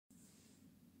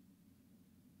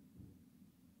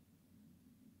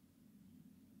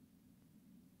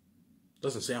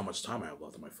Doesn't say how much time I have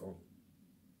left on my phone.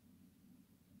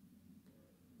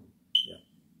 Yeah.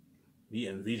 Me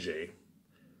and VJ,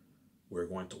 we're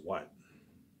going to what?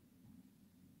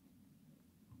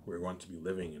 We're going to be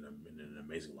living in an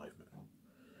amazing life, man.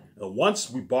 And once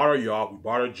we bought our yacht, we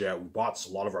bought our jet, we bought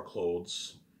a lot of our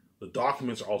clothes. The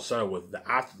documents are all settled with.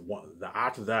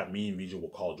 After that, me and VJ will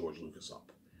call George Lucas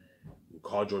up. We'll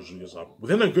call George Lucas up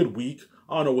within a good week.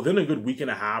 I don't know, within a good week and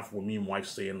a half, when me and wife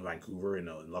stay in Vancouver in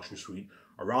a luxury suite.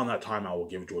 Around that time, I will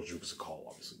give George Lucas a call.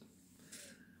 Obviously,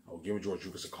 I will give George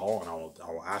Lucas a call and I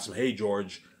will ask him, hey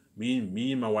George, me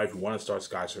and my wife, we want to start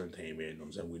Skystar Entertainment. You know what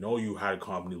I'm saying? We know you had a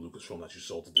company, Lucasfilm, that you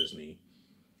sold to Disney.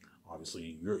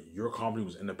 Obviously, your company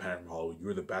was independent from Hollywood.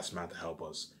 You're the best man to help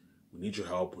us. We need your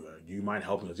help. Do you mind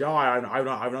helping us? Yeah,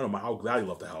 I'll gladly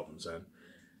love to help him, son.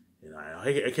 And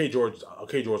okay, George,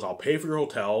 I'll pay for your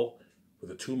hotel for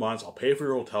the 2 months. I'll pay for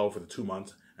your hotel for the 2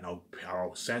 months, and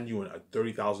I'll send you a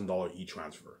 $30,000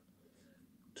 e-transfer.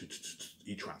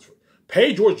 E-transfer.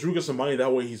 Pay George Lucas some money.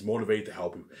 That way, he's motivated to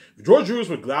help you. If George Lucas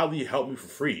would gladly help me for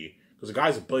free, because the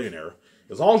guy's a billionaire,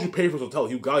 as long as you pay for his hotel,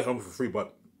 he'll gladly help me for free.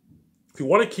 But if you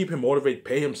want to keep him motivated,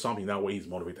 pay him something. That way, he's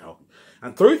motivated to help you.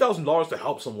 And $30,000 to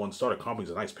help someone start a company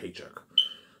is a nice paycheck.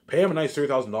 Pay him a nice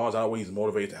 $30,000. That way he's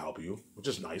motivated to help you, which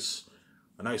is nice.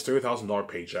 A nice $30,000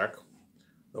 paycheck.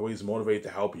 That way he's motivated to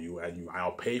help you, and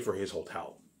I'll pay for his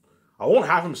hotel. I won't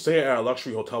have him stay at a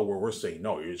luxury hotel where we're staying.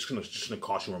 No, it's just gonna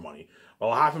cost you more money. But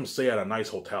I'll have him stay at a nice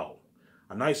hotel,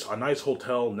 a nice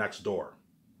hotel next door.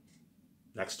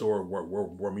 Next door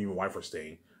where me and my wife are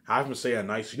staying. Have him stay at a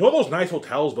nice, those nice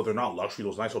hotels, but they're not luxury.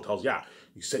 Those nice hotels, yeah.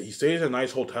 He stays at a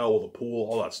nice hotel with a pool,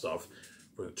 all that stuff,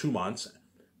 for 2 months,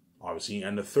 obviously.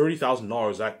 And the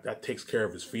 $30,000 that takes care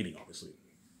of his feeding, obviously.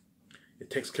 It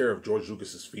takes care of George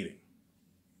Lucas's feeding.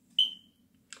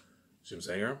 See what I'm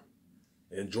saying here?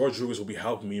 And George Lucas will be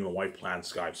helping me and my wife plan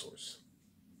SkySource.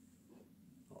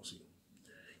 Obviously.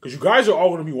 Because you guys are all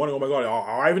going to be wondering, oh my God,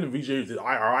 are Ivan and VJ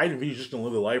just going to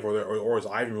live the life, or is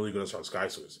Ivan really going to start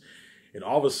SkySource? And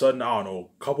all of a sudden, I don't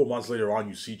know, a couple months later on,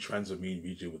 you see trends of me and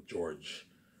VJ with George.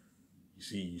 You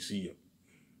see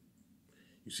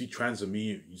trends of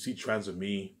me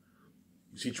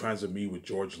with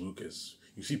George Lucas.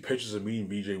 You see pictures of me and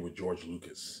VJ with George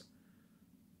Lucas.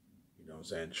 You know what I'm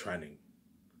saying? Trending. You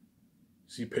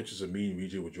see pictures of me and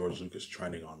VJ with George Lucas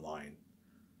trending online.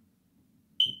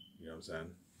 You know what I'm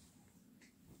saying?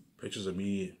 Pictures of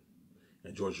me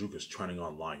and George Lucas trending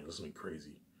online. That's something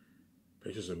crazy.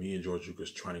 Pictures of me and George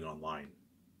Lucas trending online.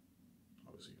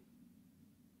 Obviously.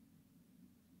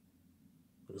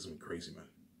 That's something crazy, man.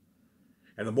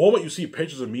 And the moment you see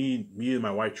pictures of me and my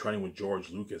wife trending with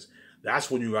George Lucas, that's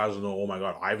when you guys will know, oh my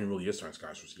God, Ivan really is starting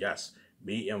SkySource. Yes,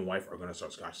 me and my wife are going to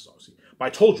start SkySource, obviously. But I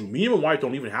told you, me and my wife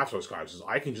don't even have to start SkySource.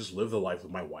 I can just live the life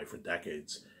with my wife for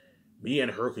decades. Me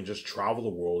and her can just travel the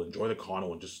world, enjoy the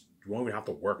condo, and just, you won't even have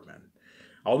to work, man.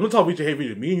 I was going to tell VJ, hey,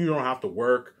 VJ, me and you don't have to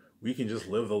work. We can just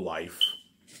live the life.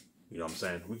 You know what I'm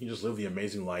saying? We can just live the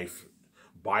amazing life,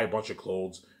 buy a bunch of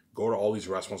clothes, go to all these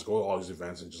restaurants, go to all these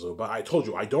events, and just live. But I told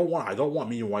you, I don't want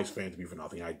me and wife's fame to be for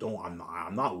nothing.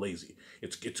 I'm not lazy.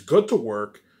 It's good to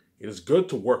work. It is good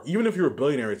to work. Even if you're a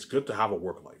billionaire, it's good to have a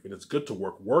work life. And it's good to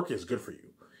work. Work is good for you.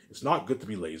 It's not good to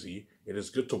be lazy. It is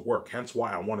good to work. Hence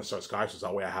why I want to start SkySource.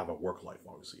 That way I have a work life,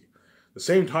 obviously. At the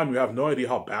same time, you have no idea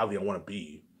how badly I want to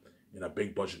be in a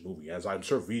big budget movie. As I'm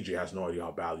sure VJ has no idea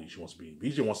how badly she wants to be.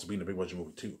 VJ wants to be in a big budget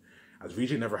movie too. As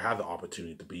VJ never had the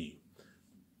opportunity to be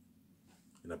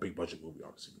in a big budget movie,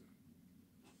 obviously.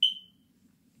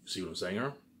 You see what I'm saying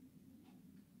here?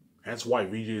 Hence why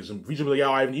VJ be like, yeah,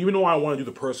 Ivan, even though I want to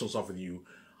do the personal stuff with you,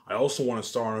 I also want to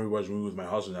star in a big budget movie with my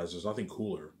husband, as there's nothing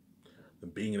cooler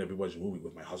than being in a big budget movie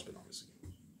with my husband, obviously.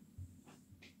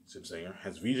 See what I'm saying here?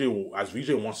 Hence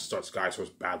VJ wants to start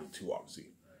SkySource badly too,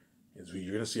 obviously.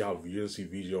 You're gonna see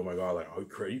VJ, oh my God, like,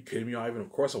 are you kidding me, Ivan?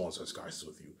 Of course I want to start SkySource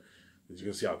with you. Because you're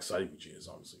gonna see how excited VJ is,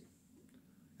 obviously.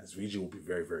 As VJ will be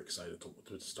very, very excited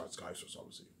to start SkySource,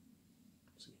 obviously.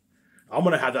 See, I'm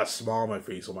gonna have that smile on my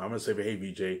face. So I'm gonna say, hey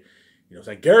VJ, you know,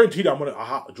 so I guaranteed I'll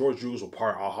have George Lucas will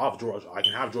part. I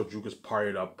can have George Lucas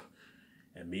part up,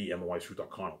 and me and my wife shoot that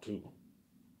condo too.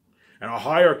 And I'll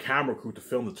hire a camera crew to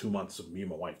film the 2 months of me and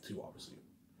my wife too, obviously.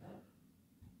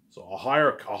 So I'll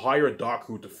hire a doc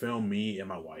crew to film me and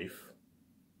my wife.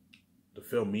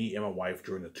 During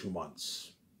the 2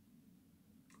 months.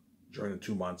 During the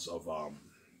 2 months of I'll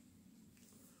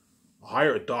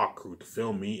hire a doc crew to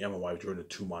film me and my wife during the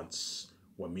 2 months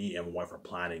when me and my wife are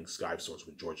planning SkySource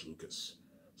with George Lucas.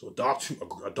 So a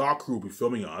doc crew will be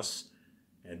filming us,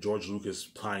 and George Lucas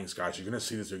planning SkySource. You're gonna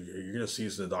see this. You're gonna see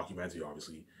this in the documentary,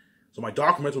 obviously. So my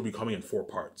documentary will be coming in 4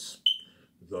 parts.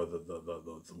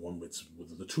 the one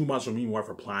with the 2 months when me and my wife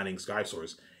are planning Sky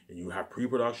Source, and you have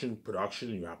pre-production, production,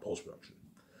 and you have post-production.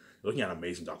 You're looking at an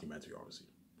amazing documentary, obviously.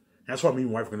 And that's why me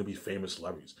and my wife are going to be famous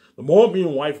celebrities. The moment me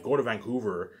and my wife go to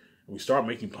Vancouver and we start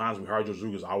making plans, we hire George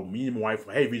Lucas, me and my wife,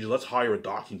 hey, Vijay, let's hire a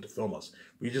doc team to film us.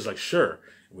 Vijay's like, sure.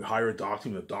 And we hire a doc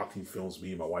team, and the doc team films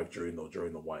me and my wife during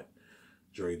the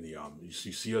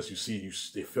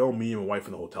they film me and my wife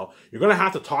in the hotel. You're gonna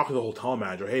have to talk to the hotel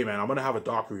manager. Hey man, I'm gonna have a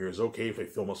doctor here. Is it okay if they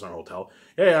film us in our hotel?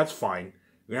 Yeah, that's fine.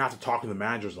 You're gonna have to talk to the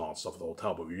managers and all that stuff at the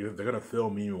hotel, but they're gonna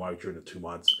film me and my wife during the 2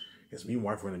 months. Because me and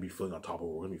my wife are gonna be filming on top of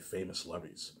it. We're gonna be famous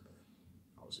celebrities.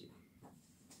 Obviously.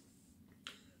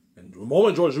 And the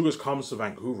moment George Lucas comes to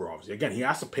Vancouver, obviously, again, he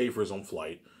has to pay for his own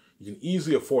flight. You can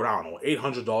easily afford, I don't know,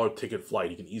 $800 ticket flight.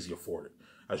 He can easily afford it.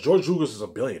 As George Lucas is a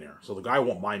billionaire, so the guy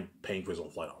won't mind paying for his own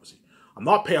flight, obviously. I'm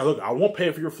not paying. Look, I won't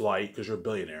pay for your flight because you're a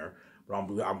billionaire, but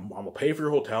I'm gonna pay for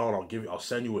your hotel, and I'll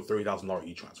send you a $30,000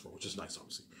 e-transfer, which is nice,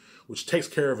 obviously, which takes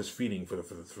care of his feeding for the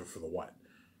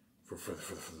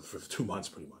 2 months,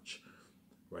 pretty much,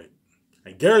 right?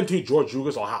 And guaranteed, George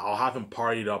Lucas, I'll have him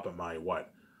partied up at my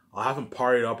what? I'll have him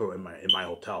partied up in my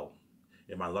hotel,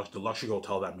 the luxury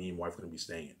hotel that me and my wife are gonna be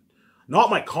staying in.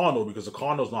 Not my condo, because the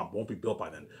condo's won't be built by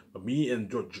then. But me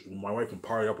and my wife can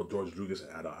party up with George Lucas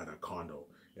at a condo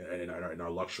in our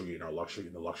luxury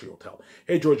hotel.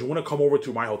 Hey George, you want to come over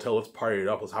to my hotel? Let's party it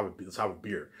up. Let's have a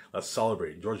beer. Let's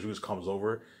celebrate. And George Lucas comes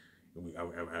over, and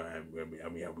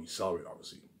we celebrate,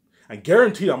 obviously. And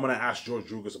guaranteed, I'm gonna ask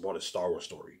George Lucas about his Star Wars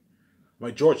story. I'm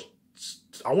like, George,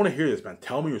 I want to hear this, man.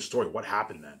 Tell me your story. What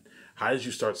happened then? How did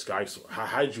you start Sky Source?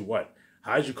 How did you what?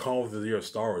 How did you come up with the idea of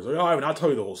Star Wars? Like, oh, I'll tell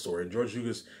you the whole story. And George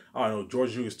Lucas, I don't know,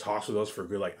 George Lucas talks with us for a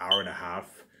good hour and a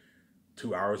half,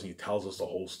 2 hours, and he tells us the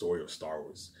whole story of Star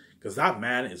Wars. Because that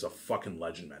man is a fucking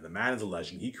legend, man. The man is a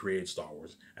legend. He created Star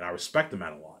Wars, and I respect the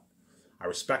man a lot. I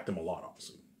respect him a lot,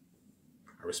 obviously.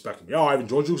 I respect him. Yo, Ivan,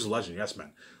 George Lucas is a legend. Yes,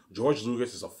 man. George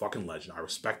Lucas is a fucking legend. I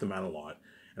respect the man a lot.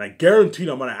 And I guarantee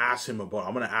I'm gonna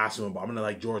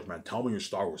like, George, man, tell me your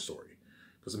Star Wars story.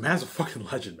 Because the man's a fucking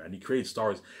legend, man. He created Star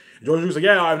Wars. And George Lucas is like,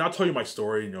 yeah, I'll tell you my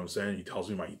story. You know what I'm saying? He tells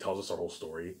us our whole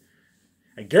story.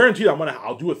 And guaranteed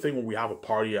I'll do a thing where we have a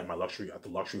party at the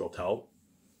luxury hotel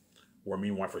where me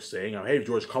and my wife are staying. Hey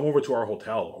George, come over to our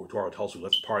hotel, suite.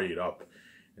 Let's party it up.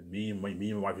 And me and my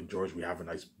wife and George, me and my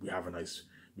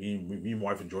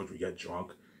wife and George, we get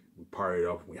drunk. We party it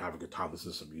up, and we have a good time,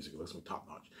 listen to some music, listen to top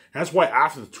notch. And that's why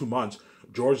after the 2 months,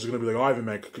 George is gonna be like, oh, Ivan,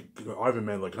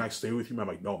 man, like, can I stay with you, man? I'm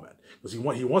like, no, man, because he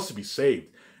wants to be saved.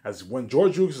 As when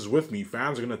George Lucas is with me,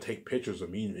 fans are gonna take pictures of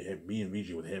me and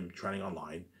Vijay with him trending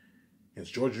online. And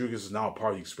George Lucas is now a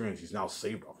part of the experience. He's now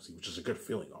saved, obviously, which is a good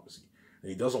feeling, obviously. And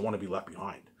he doesn't want to be left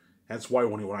behind. That's why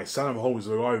when I sent him home, he's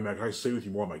like, oh, Ivan, man, can I stay with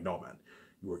you more? I'm like, no, man,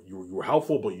 you were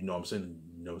helpful, but you know what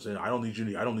I'm saying, I don't need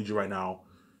you right now.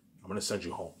 I'm going to send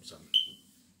you home, son.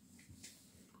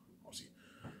 Obviously.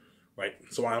 Right?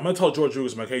 So I'm going to tell George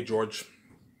Lucas, I'm like, hey, George. You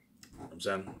know what I'm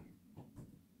saying? I'm going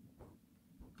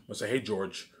to say, hey,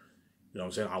 George. You know what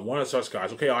I'm saying? I want to start,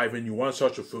 guys. Okay, Ivan, you want to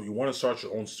start your film? You want to start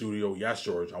your own studio? Yes,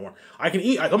 George. I'm going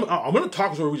to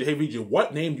talk to George. Hey, Vijay,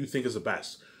 what name do you think is the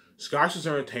best? Sky Source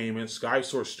Entertainment, Sky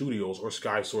Source Studios, or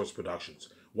Sky Source Productions?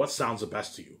 What sounds the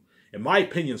best to you? In my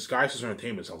opinion, Sky Source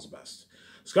Entertainment sounds the best.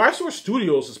 Sky Source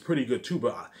Studios is pretty good too,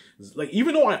 but like,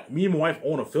 even though me and my wife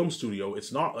own a film studio,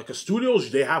 it's not like a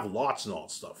studios. They have lots and all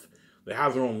that stuff. They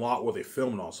have their own lot where they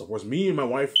film and all that stuff. Whereas me and my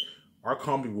wife, our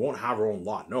company, we won't have our own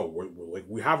lot. No,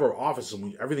 we have our office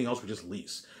and everything else we just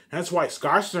lease. And that's why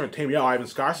Sky Source Entertainment. Yeah, Ivan,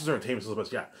 Sky Source Entertainment sounds the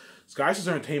best. Yeah, Sky Source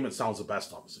Entertainment sounds the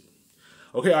best, obviously.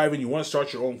 Okay, Ivan, you want to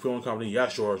start your own film company?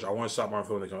 Yes, George. I want to start my own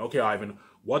film company. Okay, Ivan,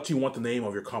 what do you want the name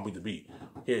of your company to be?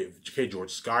 Okay,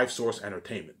 George, Sky Source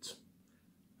Entertainment.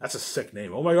 That's a sick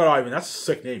name. Oh my God, Ivan, that's a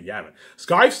sick name. Yeah, man.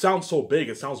 Sky sounds so big.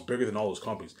 It sounds bigger than all those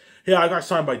companies. Hey, I got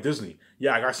signed by Disney.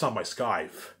 Yeah, I got signed by Sky.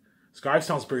 Sky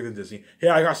sounds bigger than Disney. Hey,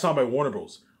 I got signed by Warner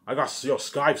Bros.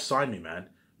 Sky signed me, man.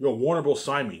 Yo, Warner Bros.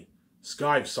 Signed me.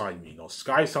 Sky signed me. No,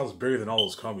 Sky sounds bigger than all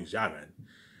those companies. Yeah, man.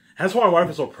 That's why my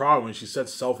wife is so proud when she said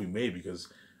selfie made, because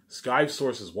Sky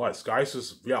Source is what? Sky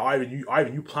Source, yeah,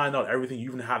 Ivan, you planned out everything. You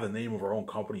even have the name of our own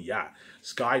company. Yeah,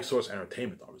 Sky Source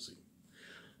Entertainment, obviously.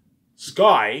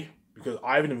 Sky, because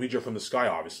Ivan and Vijay are from the sky,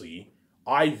 obviously.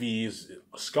 IV is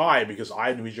Sky, because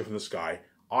Ivan and Vijay are from the sky.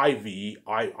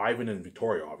 Ivan and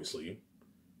Victoria, obviously.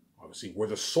 Obviously, we're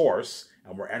the source,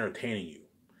 and we're entertaining you.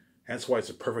 Hence why it's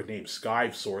a perfect name,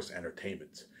 Sky Source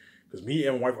Entertainment. Because me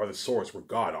and my wife are the source. We're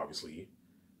God, obviously.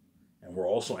 And we're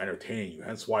also entertaining you.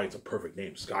 Hence why it's a perfect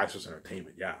name, Sky Source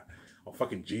Entertainment. Yeah, I'm a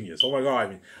fucking genius. Oh my God,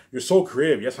 Ivan, you're so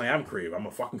creative. Yes, I am creative. I'm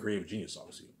a fucking creative genius,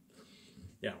 obviously.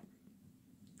 Yeah.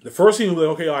 The first thing, he'll be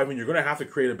like, okay, Ivan, you're going to have to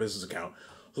create a business account.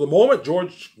 So the moment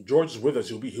George is with us,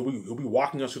 he'll be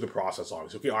walking us through the process,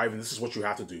 obviously. Okay, Ivan, this is what you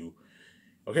have to do.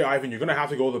 Okay, Ivan, you're going to have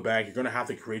to go to the bank. You're going to have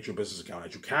to create your business account.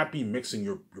 And you can't be mixing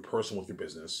your personal with your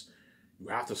business. You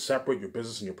have to separate your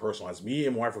business and your personal. As me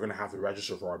and my wife are going to have to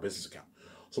register for our business account.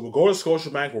 So we'll go to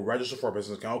Scotiabank. We'll register for our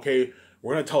business account. Okay,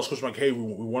 we're going to tell Scotiabank, hey, we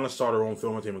want to start our own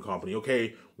film entertainment company.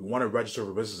 Okay, we want to register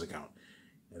for a business account.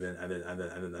 And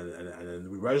then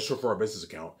we register for our business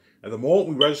account. And the moment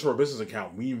we register for our business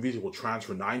account, me and Visa will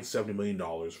transfer $970 million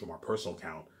from our personal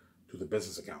account to the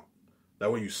business account.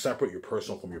 That way you separate your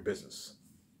personal from your business.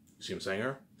 You see what I'm saying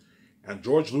here? And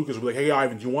George Lucas will be like, hey,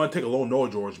 Ivan, do you want to take a loan? No,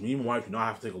 George. Me and my wife do not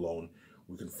have to take a loan.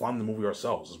 We can fund the movie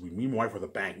ourselves. Me and my wife are the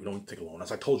bank. We don't need to take a loan.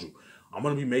 As I told you, I'm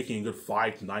going to be making a good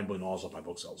 $5 to $9 billion off my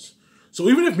book sales. So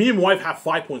even if me and my wife have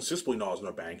 $5.6 billion in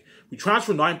our bank, we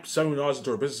transfer $970 million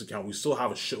into our business account, we still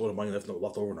have a shitload of money left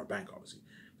over in our bank, obviously.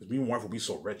 Because me and my wife will be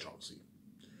so rich, obviously.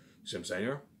 You see what I'm saying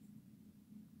here?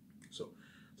 So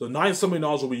 $970 million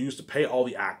will be used to pay all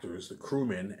the actors, the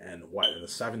crewmen, and the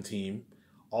 7 team,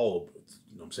 all of it.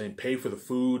 You know what I'm saying? Pay for the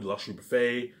food, luxury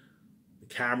buffet, the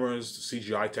cameras, the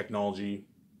CGI technology.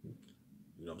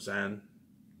 You know what I'm saying?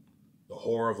 The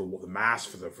horror of the mask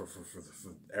for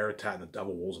Aratat and the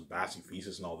Devil Wolves and Bassie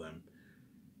Thesis and all them.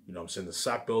 You know what I'm saying? The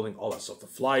set building, all that stuff. The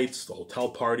flights, the hotel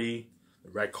party,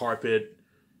 the red carpet,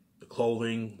 the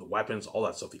clothing, the weapons, all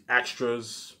that stuff. The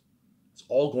extras. It's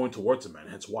all going towards it, man.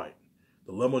 Hence why.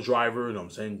 The limo driver, you know what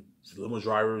I'm saying? The limo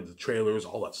driver, the trailers,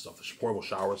 all that stuff. The portable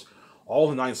showers. All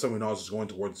the $970 is going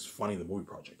towards funding the movie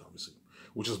project, obviously.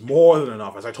 Which is more than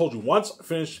enough. As I told you, once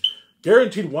finished,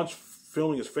 guaranteed once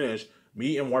filming is finished,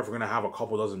 me and my wife are going to have a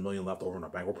couple dozen million left over in our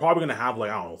bank. We're probably going to have,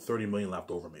 like, I don't know, 30 million left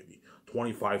over, maybe.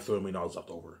 $25, $30 million left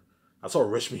over. That's how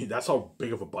rich that's how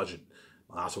big of a budget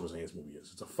Last of Us movie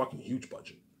is. It's a fucking huge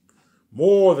budget.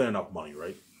 More than enough money,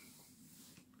 right?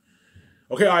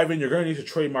 Okay, Ivan, you're going to need to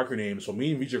trademark your name. So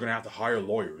me and Vijay are going to have to hire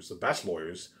lawyers, the best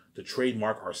lawyers, to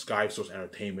trademark our Sky Source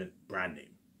Entertainment brand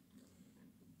name.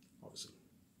 Obviously.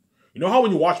 You know how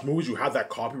when you watch movies, you have that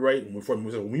copyright? And before the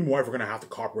movie, me and my wife are going to have to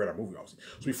copyright our movie, obviously.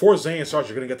 So before Zayn starts,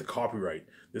 you're going to get the copyright.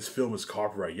 This film is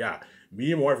copyright, yeah.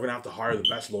 Me and my wife are going to have to hire the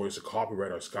best lawyers to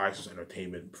copyright our Sky Source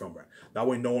Entertainment film brand. That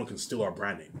way no one can steal our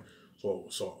brand name. So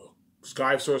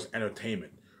Sky Source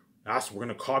Entertainment. We're going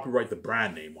to copyright the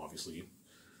brand name, obviously.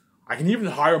 I can even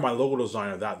hire my logo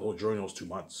designer during those 2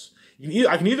 months.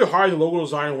 I can either hire the logo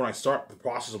designer when I start the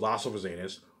process of Last of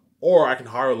Us, or I can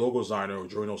hire a logo designer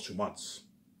during those 2 months.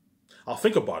 I'll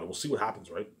think about it. We'll see what happens,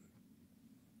 right?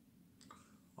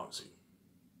 Obviously.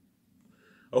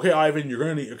 Okay, Ivan, you're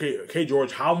going to need... Okay,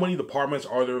 George, how many departments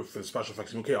are there for the special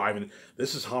effects? Okay, Ivan,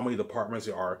 this is how many departments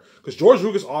there are. Because George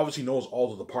Lucas obviously knows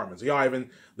all the departments. Yeah,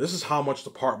 Ivan, this is how much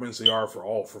departments they are for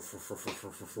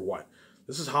what?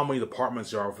 This is how many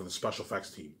departments there are for the special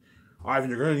effects team. Ivan,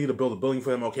 you're going to need to build a building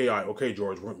for them. Okay,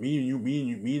 George. Me and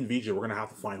Vijay, we're going to have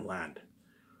to find land.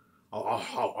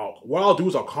 What I'll do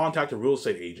is I'll contact a real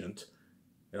estate agent.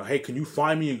 You know, hey, can you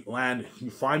find me land? Can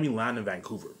you find me land in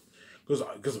Vancouver?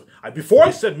 Because before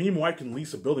I said me and my wife can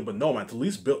lease a building, but no, man,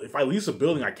 if I lease a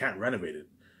building, I can't renovate it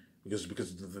because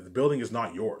the building is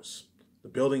not yours. The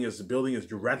building is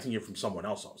you're renting it from someone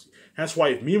else, obviously. Hence why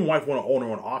if me and my wife want to own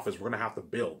our own office, we're gonna have to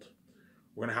build.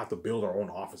 We're going to have to build our own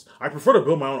office. I prefer to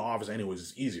build my own office anyways.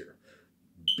 It's easier.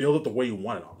 Build it the way you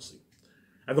want it, obviously.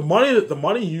 And the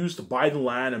money used to buy the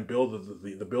land and build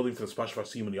the building for the special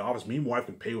effects team in the office, me and my wife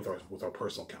can pay with our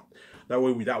personal account. That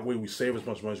way we save as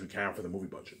much money as we can for the movie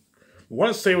budget. We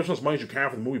want to save as much money as you can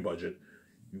for the movie budget.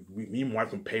 Me and my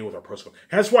wife can pay with our personal account.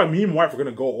 Hence why me and my wife are going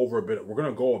to go over a bit. We're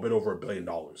going to go a bit over $1 billion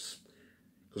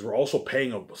because we're also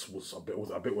paying a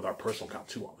bit with our personal account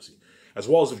too, obviously. As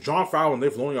well as if John Favreau and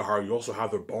Dave Filoni are hired, you also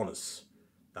have their bonus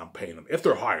that I'm paying them. If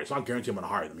they're hired, it's not guaranteed I'm going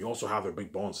to hire them. You also have their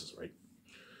big bonuses, right?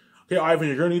 Okay,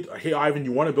 Ivan, hey, Ivan,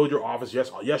 you want to build your office? Yes,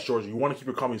 George. You want to keep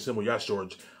your company simple? Yes,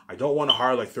 George. I don't want to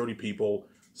hire like 30 people.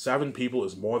 7 people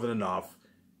is more than enough.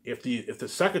 If the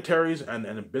secretaries and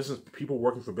the business people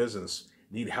working for business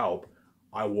need help,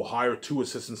 I will hire 2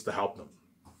 assistants to help them.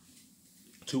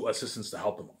 2 assistants to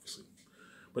help them, obviously.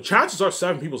 But chances are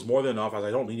 7 people is more than enough, as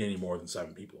I don't need any more than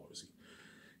 7 people, obviously.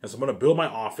 And so I'm going to build my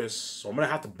office. So I'm going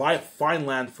to have to find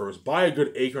land first. Buy a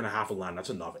good 1.5 acres of land.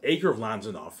 That's enough. Acre of land's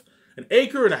enough. An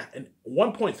acre and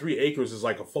 1.3 acres is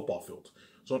like a football field.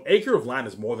 So an acre of land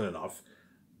is more than enough.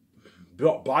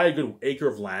 Buy a good acre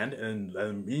of land,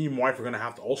 and me and my wife are going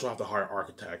to also have to hire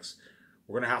architects.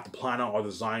 We're going to have to plan out our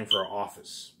design for our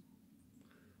office.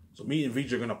 So me and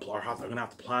Vijay are going to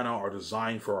have to plan out our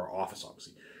design for our office,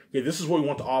 obviously. okay, this is what we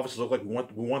want the office to look like.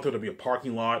 We want there to be a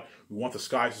parking lot. We want the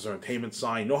Skies as entertainment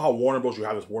sign. You know how Warner Bros. You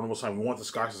have this Warner Bros. Sign? We want the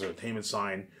Skies as entertainment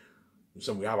sign.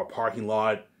 So we have a parking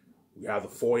lot. We have the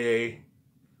foyer.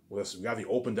 We have the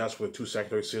open desk where the 2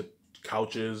 secretaries sit,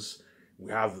 couches.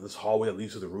 We have this hallway that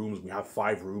leads to the rooms. We have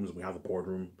 5 rooms. We have the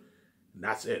boardroom. And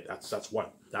that's it. That's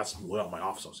what my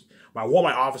office is. But I want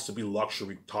my office to be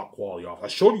luxury, top quality office. I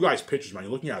showed you guys pictures, man.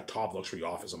 You're looking at a top luxury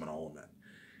office. I'm going to own, man.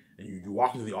 And you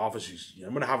walk into the office, I'm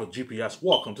going to have a GPS.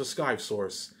 Welcome to Sky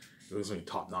Source. It was going to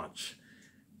be top notch.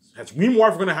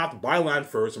 Meanwhile, we're going to have to buy land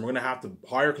first, and we're going to have to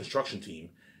hire a construction team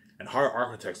and hire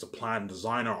architects to plan and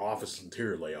design our office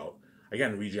interior layout.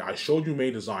 Again, VJ, I showed you May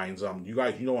designs. You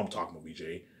guys, you know what I'm talking about,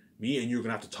 VJ. Me and you are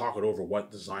going to have to talk it over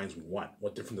what designs we want,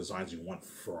 what different designs we want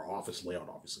for our office layout,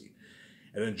 obviously.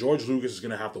 And then George Lucas is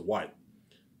going to have to what?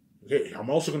 Okay, I'm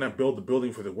also going to build the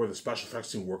building for where the special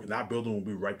effects team work, and that building will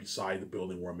be right beside the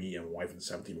building where me and my wife and the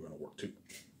 17 are going to work too.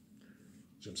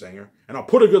 See what I'm saying here? And I'll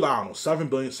put a good, I don't know,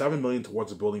 $7 million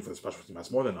towards the building for the special effects team.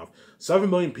 That's more than enough. 7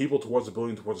 million people towards the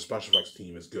building towards the special effects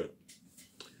team is good.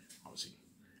 Obviously.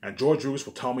 And George Lucas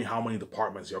will tell me how many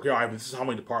departments there are. Okay, Ivan, this is how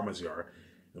many departments there are.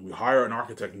 And we hire an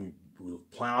architect and we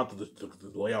plan out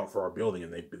the layout for our building,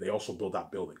 and they also build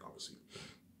that building, obviously.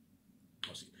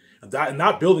 And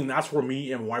that building, that's where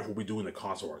me and my wife will be doing the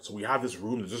concert art. So we have this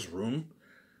room.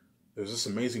 There's this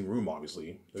amazing room,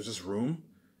 obviously. There's this room.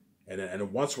 And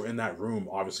then once we're in that room,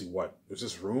 obviously what? There's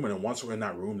this room. And then once we're in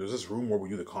that room, there's this room where we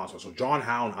do the concert. So John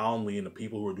Howe and Alan Lee and the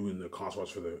people who are doing the concert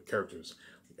for the characters,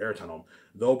 Airtime,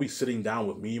 they'll be sitting down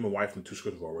with me and my wife and the 2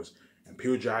 scriptgoers, and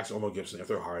Peter Jackson, Omar Gibson, if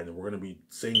they're hired. And we're going to be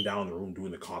sitting down in the room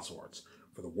doing the concert arts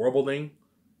for the world building,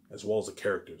 as well as the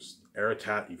characters,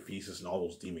 Aratat, Ephesus, and all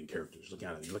those demon characters. Look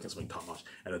at it. You're looking at something top notch.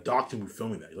 And the doctor will be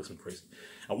filming that. He looks crazy.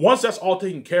 And once that's all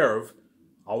taken care of,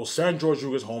 I will send George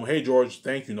Lucas home. Hey George,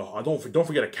 thank you. No, don't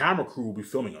forget a camera crew will be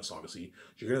filming us. Obviously,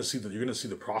 you're gonna see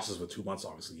the process for 2 months.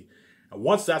 Obviously, and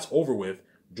once that's over with,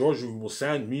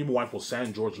 me and my wife will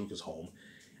send George Lucas home,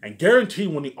 and guarantee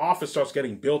when the office starts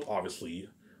getting built, obviously,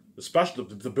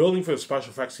 the building for the special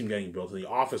effects team getting built, and the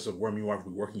office of where me and my wife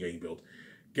will be working getting built.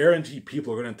 Guaranteed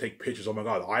people are going to take pictures. Oh my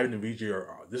God, Ivan and VJ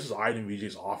this is Ivan and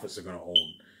VJ's office they're going to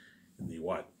own in the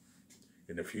what?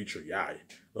 In the future, yeah.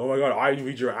 Oh my God, Ivan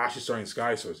and VJ are actually starting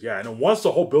Sky Source. Yeah, and then once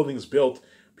the whole building is built,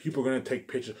 people are going to take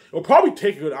pictures. It'll probably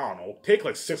take I don't know, take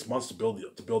like 6 months to build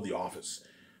the office.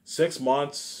 6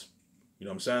 months, you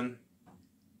know what I'm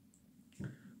saying?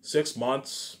 6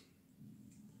 months.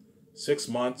 6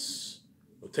 months.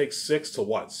 It'll take 6 to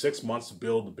what? 6 months to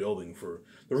build the building for...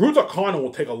 The Ruta Condo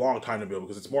will take a long time to build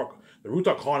because it's more... The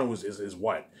Ruta Condo is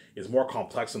what? Is more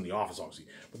complex than the office, obviously.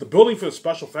 But the building for the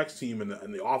special effects team and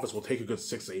the office will take a good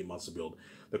 6 to 8 months to build.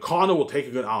 The condo will take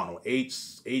a good, I don't know,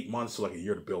 8 months to like a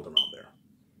year to build around there.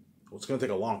 So it's going to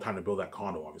take a long time to build that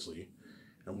condo, obviously.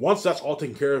 And once that's all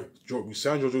taken care of, we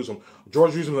send George Lucas.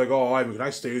 George Lucas was like, oh, Ivan, can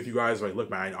I stay with you guys? Like, look,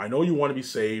 man, I know you want to be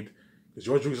saved. Because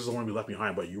George Lucas doesn't want to be left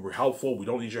behind, but you were helpful. We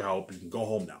don't need your help. You can go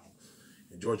home now.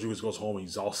 And George Lucas goes home and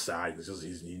he's all sad because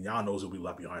he now knows he'll be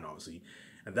left behind, obviously.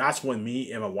 And that's when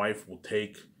me and my wife will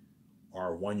take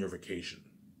our 1-year vacation.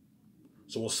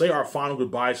 So we'll say our final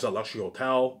goodbyes to that luxury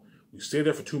hotel. We stay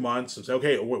there for 2 months and say,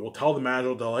 okay, we'll tell the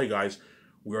manager, hey guys,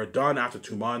 we are done after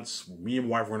 2 months. Me and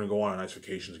my wife are going to go on a nice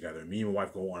vacation together. Me and my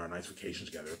wife go on a nice vacation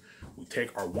together. We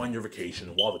take our 1-year vacation.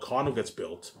 And while the condo gets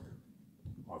built,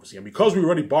 obviously, and because we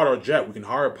already bought our jet, we can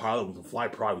hire a pilot. We can fly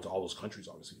private to all those countries,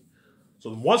 obviously. So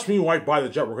once me and my wife buy the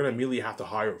jet, we're going to immediately have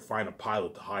to find a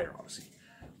pilot to hire, obviously.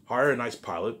 Hire a nice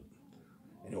pilot,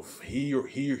 and he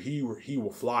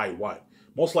will fly what?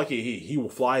 Most likely he will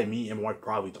fly me and my wife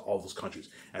privately to all those countries,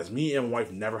 as me and my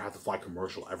wife never have to fly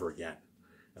commercial ever again.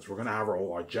 As we're going to have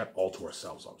our jet all to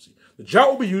ourselves, obviously. The jet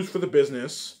will be used for the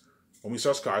business when we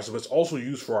start Sky, so it's also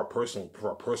used for our personal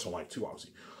life too,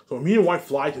 obviously. So when me and my wife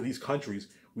fly to these countries,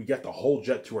 we get the whole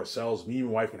jet to ourselves. Me and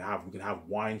my wife can have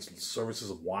wine, services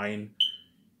of wine.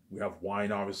 We have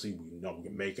wine, obviously. We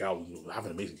can make out. We have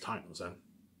an amazing time. You know what I'm saying?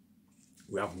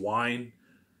 We have wine.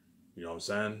 You know what I'm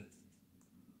saying?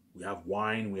 We have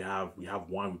wine. We have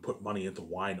wine. We put money into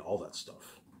wine. All that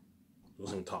stuff. It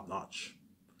wasn't even top notch.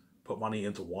 Put money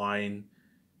into wine.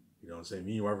 You know what I'm saying?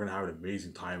 Me and my wife are gonna have an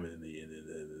amazing time in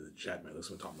the jet, man. It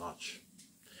looks top notch.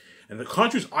 And the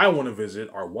countries I want to visit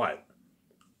are what?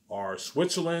 Are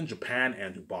Switzerland, Japan,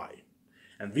 and Dubai.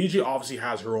 And VJ obviously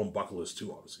has her own bucket list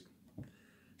too, obviously.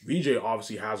 VJ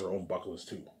obviously has her own bucket list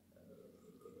too.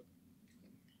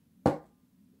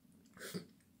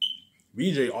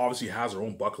 VJ obviously has her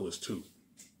own bucket list too.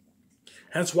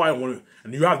 Hence why I want to,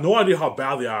 and you have no idea how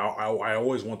badly I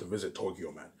always want to visit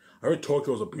Tokyo, man. I heard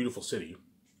Tokyo is a beautiful city.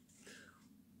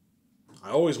 I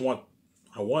always want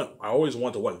I always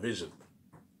want to what visit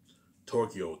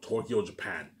Tokyo,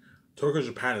 Japan. Tokyo,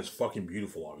 Japan is fucking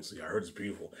beautiful. Obviously, I heard it's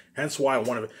beautiful. Hence why I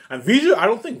want to. And VJ, I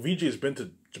don't think VJ has been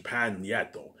to Japan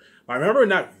yet though. I remember in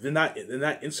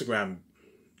that Instagram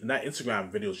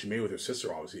video she made with her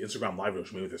sister. Obviously, Instagram live video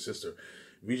she made with her sister.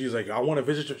 VJ's like, I want to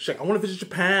visit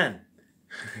Japan.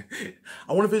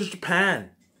 I want to visit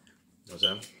Japan. You know what I'm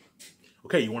saying?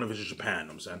 Okay, you want to visit Japan. You know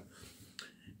what I'm saying?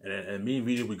 And me and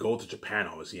VJ, we go to Japan,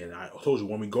 obviously. And I told you,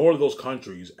 when we go to those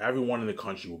countries, everyone in the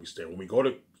country will be staring. When we go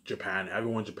to Japan,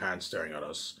 everyone in Japan is staring at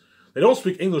us. They don't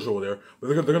speak English over there, but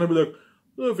they're gonna be like,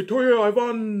 oh, Victoria,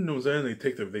 Ivan, you know what I'm saying? They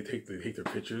take their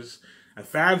pictures. And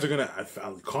fans are gonna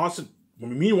constant.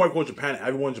 When me and wife go to Japan,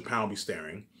 everyone in Japan will be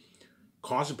staring.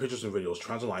 Constant pictures and videos,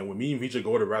 trends online. When me and VJ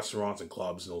go to restaurants and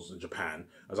clubs in Japan,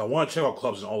 as I want to check out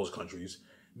clubs in all those countries,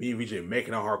 me and VJ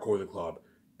making out hardcore at the club.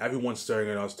 Everyone's staring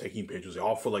at us, taking pictures. They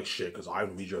all feel like shit because I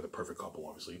and VJ are the perfect couple,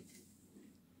 obviously.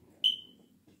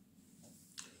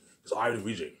 Because I and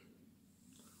VJ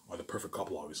are the perfect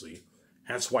couple, obviously.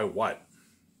 Hence why what?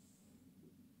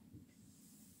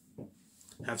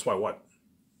 Hence why what?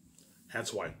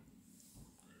 Hence why?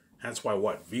 Hence why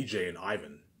what? VJ and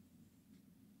Ivan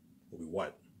will be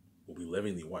what? Will be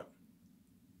living the what?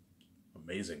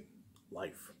 Amazing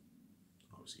life.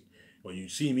 Obviously. When you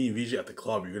see me and VJ at the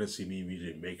club, you're going to see me and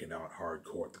VJ making out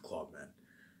hardcore at the club, man.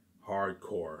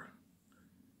 Hardcore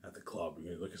at the club. You're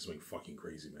going to look at something fucking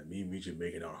crazy, man. Me and VJ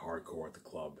making out hardcore at the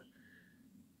club.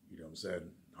 You know what I'm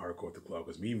saying? Hardcore at the club.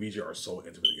 Because me and VJ are so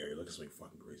intimate together. You look at something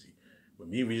fucking crazy.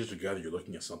 When me and VJ are together, you're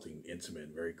looking at something intimate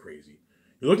and very crazy.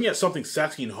 You're looking at something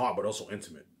sexy and hot, but also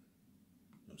intimate.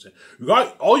 You know what I'm saying? You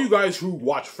got all you guys who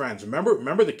watch Friends.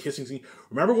 Remember the kissing scene?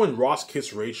 Remember when Ross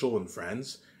kissed Rachel in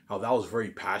Friends? How that was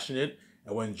very passionate,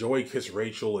 and when Joey kissed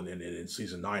Rachel in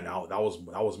season 9, now that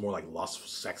was more like lust,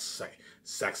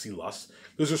 sexy lust.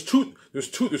 Because there's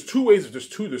two ways. There's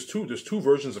two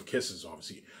versions of kisses.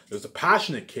 Obviously, there's the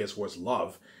passionate kiss where it's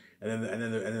love, and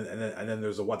then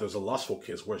there's a lustful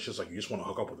kiss where it's just like you just want to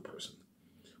hook up with the person.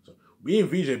 So me and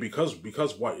VJ,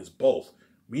 because what is both.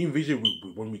 Me and VJ,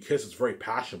 when we kiss, it's very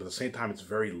passionate, but at the same time, it's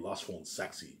very lustful and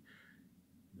sexy.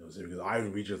 You know, because I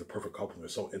and VJ are the perfect couple. And they're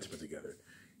so intimate together.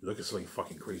 You look at something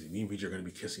fucking crazy. Me and VJ are going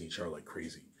to be kissing each other like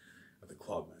crazy at the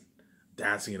club, man.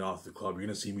 Dancing it off at the club. You're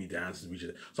going to see me dancing to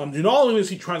VJ. So you're not only going to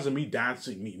see trends of me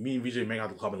dancing, me and VJ make out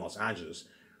the club in Los Angeles.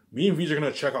 Me and VJ are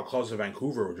going to check out clubs in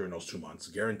Vancouver during those 2 months.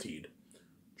 Guaranteed.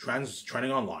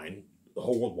 Trending online. The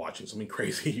whole world watching. Something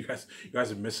crazy. You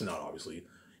guys are missing out, obviously.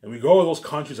 And we go to those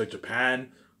countries like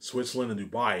Japan, Switzerland, and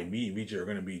Dubai. Me and VJ are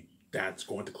going to be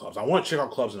going to clubs. I want to check out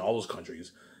clubs in all those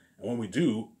countries. And when we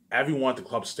do, everyone at the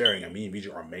club staring at me and VJ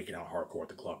are making out hardcore at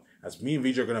the club. As me and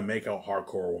VJ are gonna make out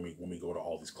hardcore when we go to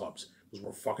all these clubs. Because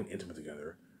we're fucking intimate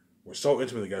together. We're so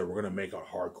intimate together, we're gonna make out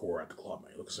hardcore at the club,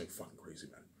 man. Look at something fucking crazy,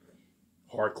 man.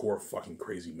 Hardcore fucking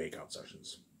crazy makeout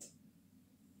sessions.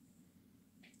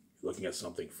 You're looking at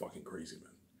something fucking crazy,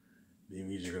 man. Me and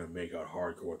VJ are gonna make out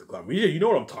hardcore at the club. VJ, you know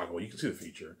what I'm talking about. You can see the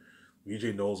future.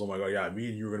 VJ knows, oh my god, yeah, me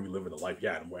and you are gonna be living the life.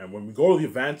 Yeah, and when we go to the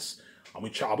events, I'll be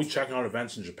checking out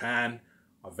events in Japan,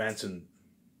 events in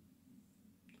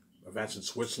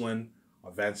Switzerland,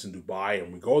 events in Dubai,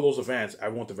 and we go to those events,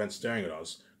 everyone at the event staring at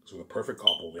us because we're the perfect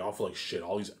couple. They all feel like shit.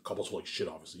 All these couples feel like shit,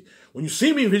 obviously. When you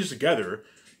see me and VJ together,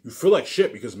 you feel like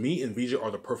shit because me and VJ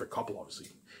are the perfect couple, obviously.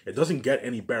 It doesn't get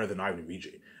any better than Ivan and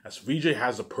VJ. As VJ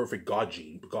has the perfect God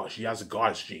gene, because she has the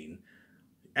goddess gene,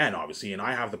 and obviously, and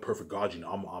I have the perfect God gene.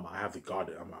 I have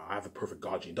the perfect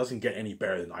God gene. It doesn't get any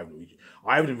better than Ivan and VJ.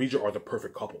 Ivan and VJ are the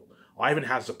perfect couple. Ivan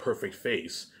has the perfect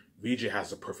face. VJ has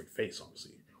the perfect face,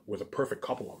 obviously. We're the perfect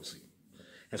couple, obviously.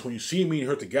 And so when you see me and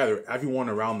her together, everyone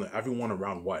around the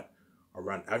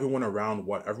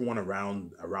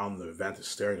event is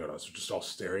staring at us. We're just all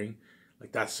staring.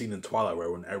 Like that scene in Twilight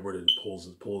where when Edward pulls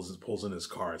in his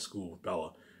car at school with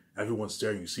Bella. Everyone's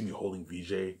staring. You see me holding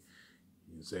VJ.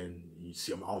 You know what I'm saying? You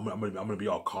see, I'm gonna be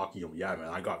all cocky. Yeah, man.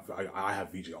 I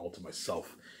have VJ all to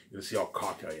myself. You're gonna see how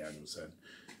cocky I am. You know what I'm saying?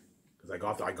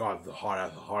 Because I got the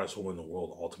hottest woman in the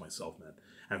world all to myself, man.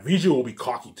 And VJ will be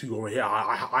cocky too. Over here,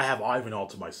 I have Ivan all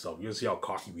to myself. You're gonna see how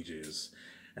cocky VJ is.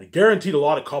 And guaranteed a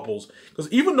lot of couples,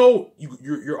 because even though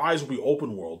your eyes will be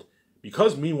open world,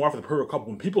 because me and wife are the perfect couple,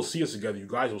 when people see us together, you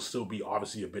guys will still be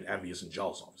obviously a bit envious and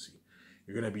jealous. Obviously,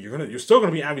 you're still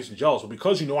gonna be envious and jealous, but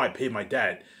because you know I paid my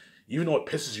debt, even though it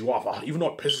pisses you off, even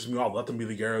though it pisses me off, let them be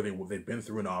together. They've been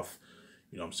through enough.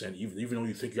 You know what I'm saying? Even though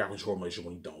you think you have control of a relationship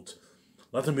when you don't,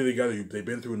 let them be together. They've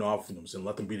been through enough. You know what I'm saying?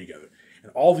 Let them be together.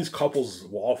 And all these couples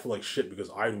will all feel like shit because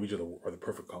I and VJ are the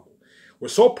perfect couple. We're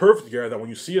so perfect together that when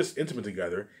you see us intimate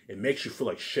together, it makes you feel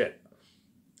like shit.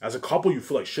 As a couple, you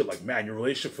feel like shit. Like, man, your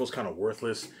relationship feels kind of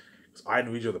worthless. Because I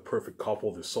and Ouija are the perfect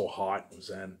couple. They're so hot. You know what I'm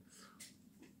saying?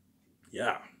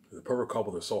 Yeah, they're the perfect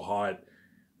couple. They're so hot.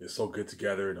 They're so good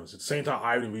together. You know, at the same time,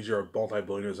 Ivan and Ouija are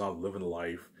multi-billionaires now living the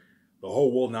life. The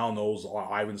whole world now knows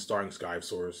Ivan's starring Skype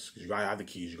Source. Because you guys have the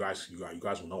keys. You guys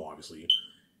will know, obviously.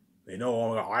 They know, oh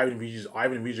my God, Ivan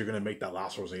and Ouija are going to make that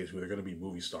last Rose movie. They're going to be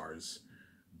movie stars.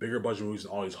 Bigger budget movies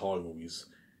than all these Hollywood movies.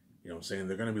 You know what I'm saying?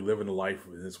 They're going to be living the life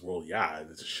in this world. Yeah,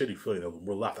 it's a shitty feeling that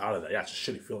we're left out of that. Yeah, it's a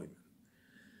shitty feeling, man.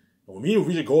 And when me and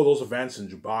Ouija go to those events in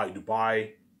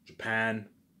Dubai, Japan,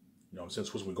 you know,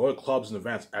 since when we go to clubs and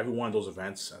events, every one of those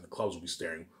events and the clubs will be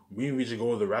staring. Me and Ouija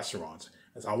go to the restaurants.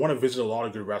 As I want to visit a lot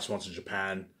of good restaurants in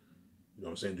Japan, you know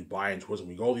what I'm saying, Dubai and Twizzle.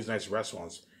 We go to these nice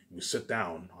restaurants, and we sit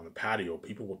down on the patio.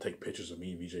 People will take pictures of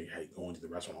me and Ouija going to the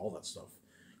restaurant, all that stuff.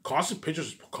 Constant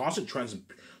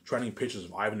trending pictures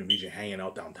of Ivan and Ouija hanging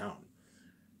out downtown.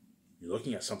 You're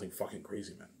looking at something fucking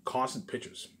crazy, man. Constant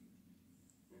pictures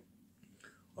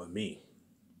of me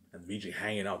and Ouija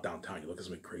hanging out downtown. You look at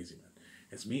something crazy, man.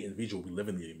 It's me and Ouija will be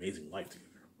living the amazing life together.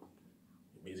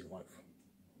 The amazing life.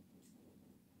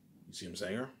 You see what I'm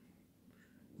saying here?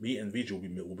 Me and Ouija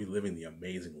will be living the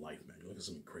amazing life, man. You look at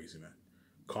something crazy, man.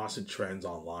 Constant trends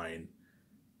online.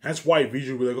 That's why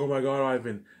Ouija will be like, oh my God,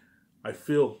 Ivan, I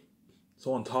feel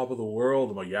so on top of the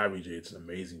world. I'm like, yeah, Ouija, it's an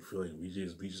amazing feeling. Ouija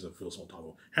doesn't feel so on top of the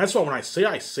world. That's why when I say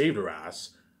I saved her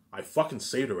ass, I fucking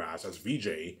saved her ass as VJ.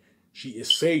 She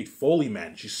is saved fully,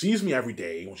 man. She sees me every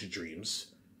day when she dreams.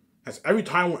 That's every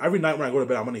night when I go to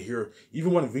bed, I'm gonna hear,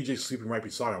 even when VJ's sleeping right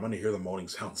beside me, I'm gonna hear the moaning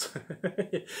sounds.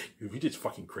 VJ's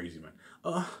fucking crazy, man.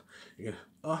 I'm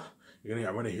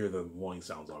gonna hear the moaning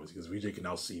sounds, obviously, because VJ can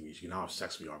now see me. She can now have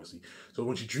sex with me, obviously. So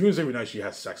when she dreams every night, she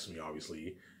has sex with me,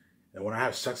 obviously. And when I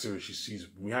have sex with her,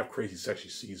 when we have crazy sex, she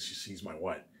sees my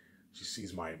what? She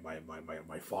sees my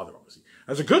father, obviously.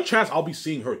 There's a good chance I'll be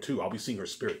seeing her too. I'll be seeing her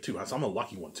spirit too. I'm a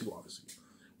lucky one too, obviously.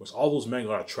 Whereas all those men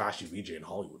got a trashy VJ in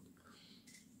Hollywood.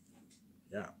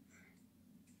 Yeah.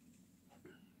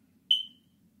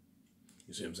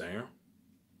 You see what I'm saying here?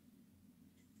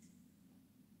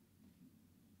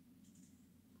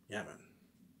 Yeah, man.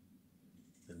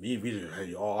 And me and VJ,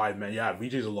 hey, man, yeah,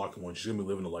 VJ's a lucky one. She's gonna be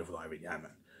living the life with Ivan. Yeah,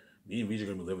 man. Me and VJ are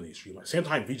gonna be living the extreme life. Same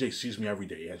time, VJ sees me every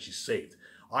day and she's saved.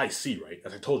 I see, right?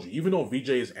 As I told you, even though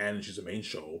VJ is Ann and she's the main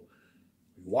show,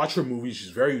 you watch her movies, she's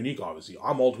very unique, obviously.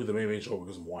 I'm ultimately the main show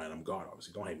because I'm why and I'm God,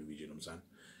 obviously. Don't hate me, VJ, you know what I'm saying?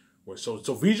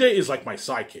 So VJ is like my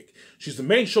sidekick. She's the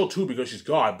main show too because she's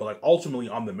God, but like ultimately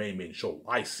I'm the main show.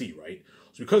 I see, right?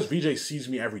 So because VJ sees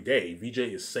me every day, VJ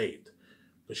is saved.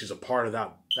 But she's a part of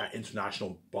that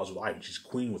international buzz with Ivan. She's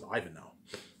queen with Ivan now.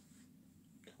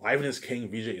 Ivan is king,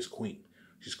 VJ is queen.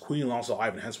 She's queen and also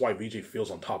Ivan, hence why VJ feels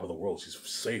on top of the world. She's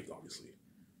saved, obviously.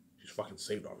 She's fucking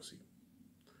saved, obviously.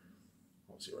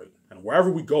 Obviously, right? And wherever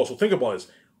we go, so think about this.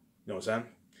 You know what I'm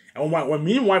saying? And when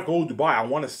me and wife go to Dubai, I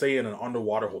want to stay in an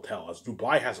underwater hotel. As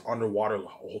Dubai has underwater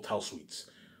hotel suites.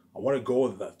 I want to go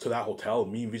to that hotel.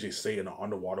 Me and VJ stay in an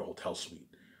underwater hotel suite.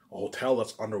 A hotel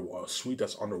that's a suite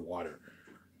that's underwater.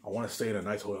 I want to stay in a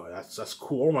nice hotel. That's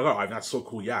cool. Oh my God, that's so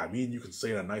cool. Yeah, me and you can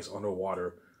stay in a nice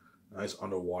underwater suite.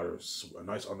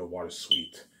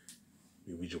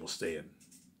 Me and VJ will stay in.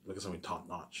 Look at something top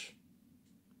notch.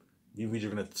 Me and VJ are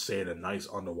gonna stay in a nice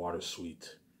underwater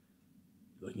suite.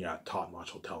 Looking at a top-notch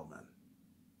hotel, man.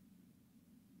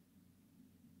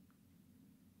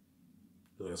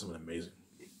 Looking at something amazing.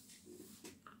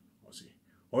 Let's see.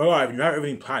 Oh my God, you have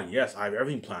everything planned. Yes, I have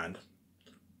everything planned.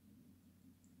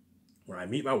 When I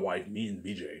meet my wife, me and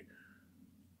VJ,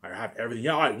 I have everything.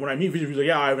 Yeah, when I meet VJ, he's like,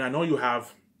 yeah, I know you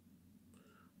have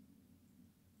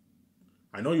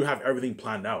everything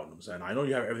planned out. You know what I'm saying? I know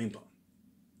you have everything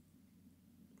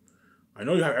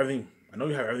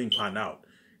planned out.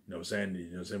 You know what I'm saying?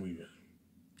 You know what I'm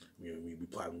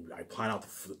saying? I plan out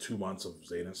the 2 months of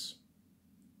Zanus.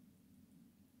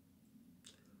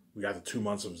 We got the 2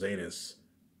 months of Zanus.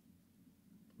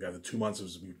 We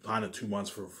plan the 2 months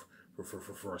for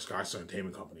our Skystar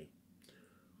Entertainment Company.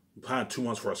 We plan 2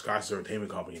 months for our Skystar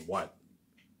Entertainment Company and what?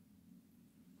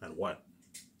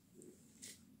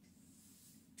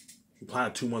 We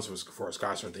plan 2 months for our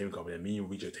Skystar Entertainment Company, and me and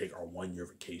VJ take our 1 year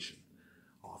vacation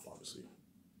off, obviously.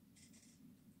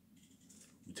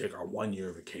 We take our 1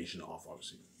 year vacation off,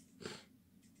 obviously.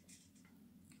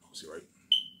 Obviously, right?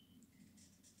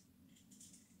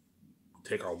 We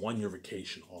take our 1 year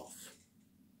vacation off.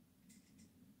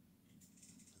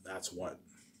 That's what.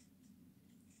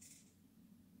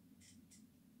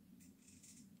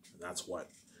 And that's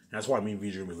why me and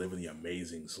VJ are going to be living the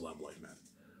amazing celeb life, man.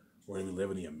 We're going to be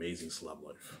living the amazing celeb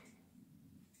life.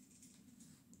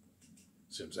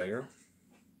 See what I'm saying here?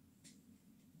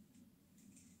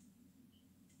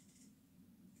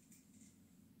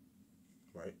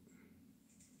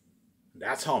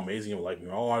 That's how amazing of like me.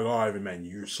 Oh my God, Ivan, man,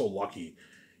 you're so lucky.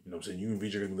 You know what I'm saying? You and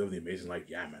VJ are going to live the amazing life.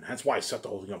 Yeah, man. That's why I set the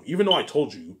whole thing up. Even though I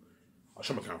told you, I'll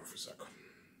show my camera for a sec.